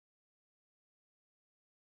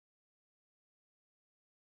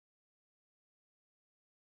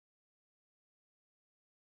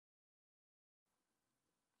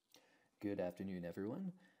Good afternoon,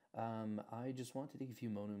 everyone. I just want to take a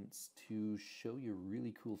few moments to show you a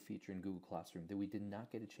really cool feature in Google Classroom that we did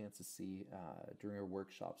not get a chance to see during our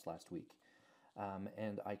workshops last week.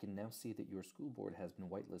 And I can now see that your school board has been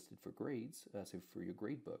whitelisted for grades, so for your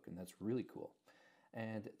grade book, and that's really cool.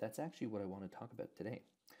 And that's actually what I want to talk about today.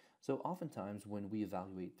 So oftentimes when we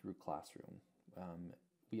evaluate through Classroom,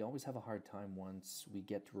 we always have a hard time once we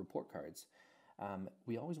get to report cards.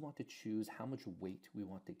 We always want to choose how much weight we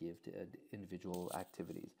want to give to individual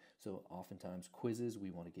activities. So oftentimes quizzes we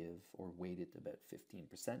want to give or weight it about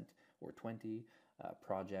 15% or 20%.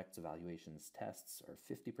 Projects, evaluations, tests are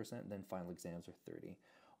 50%, and then final exams are 30%.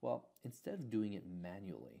 Well, instead of doing it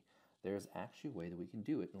manually, there's actually a way that we can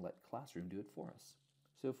do it and let Classroom do it for us.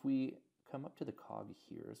 So if we come up to the cog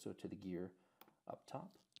here, so to the gear up top,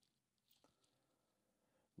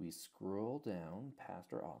 we scroll down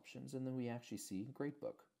past our options, and then we actually see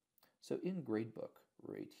Gradebook. So in Gradebook,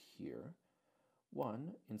 right here,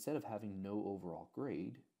 instead of having no overall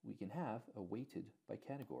grade, we can have a weighted by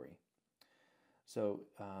category. So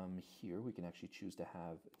here we can actually choose to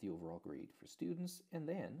have the overall grade for students, and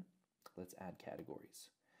then let's add categories.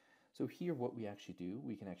 So here what we actually do,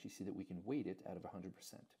 we can actually see that we can weight it out of 100%.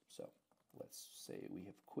 So let's say we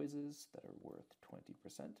have quizzes that are worth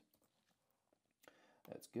 20%.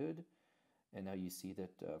 That's good. And now you see that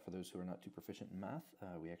for those who are not too proficient in math,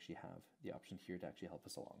 we actually have the option here to actually help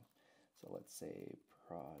us along. So let's say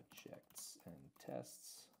projects and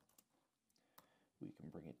tests. We can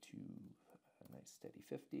bring it to a nice steady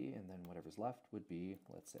 50, and then whatever's left would be,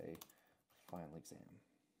 let's say, final exam.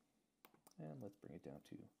 And let's bring it down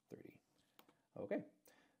to 30. Okay,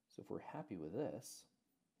 so if we're happy with this,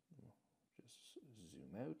 just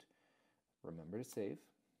zoom out. Remember to save.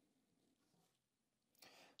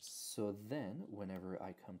 So then, whenever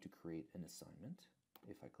I come to create an assignment,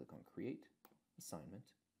 if I click on Create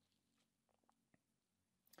Assignment,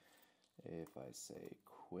 if I say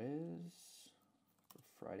quiz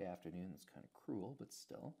for Friday afternoon, it's kind of cruel, but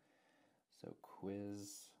still. So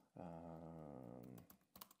quiz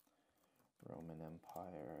Roman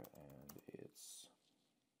Empire and its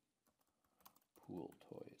pool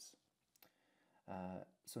toys.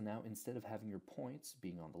 So now instead of having your points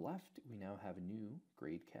being on the left, we now have a new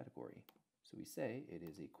grade category. So we say it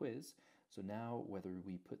is a quiz. So now whether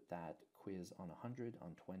we put that quiz on 100,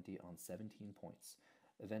 on 20, on 17 points,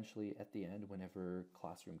 eventually at the end, whenever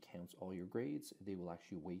Classroom counts all your grades, they will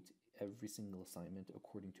actually weight every single assignment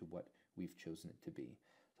according to what we've chosen it to be.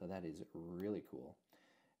 So that is really cool.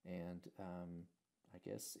 And I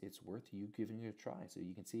guess it's worth you giving it a try. So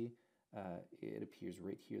you can see it appears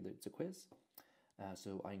right here that it's a quiz.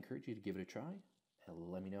 So I encourage you to give it a try.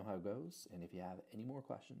 Let me know how it goes. And if you have any more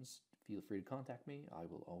questions, feel free to contact me. I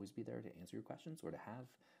will always be there to answer your questions or to have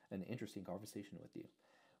an interesting conversation with you.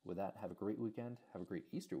 With that, have a great weekend. Have a great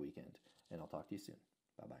Easter weekend. And I'll talk to you soon.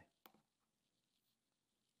 Bye-bye.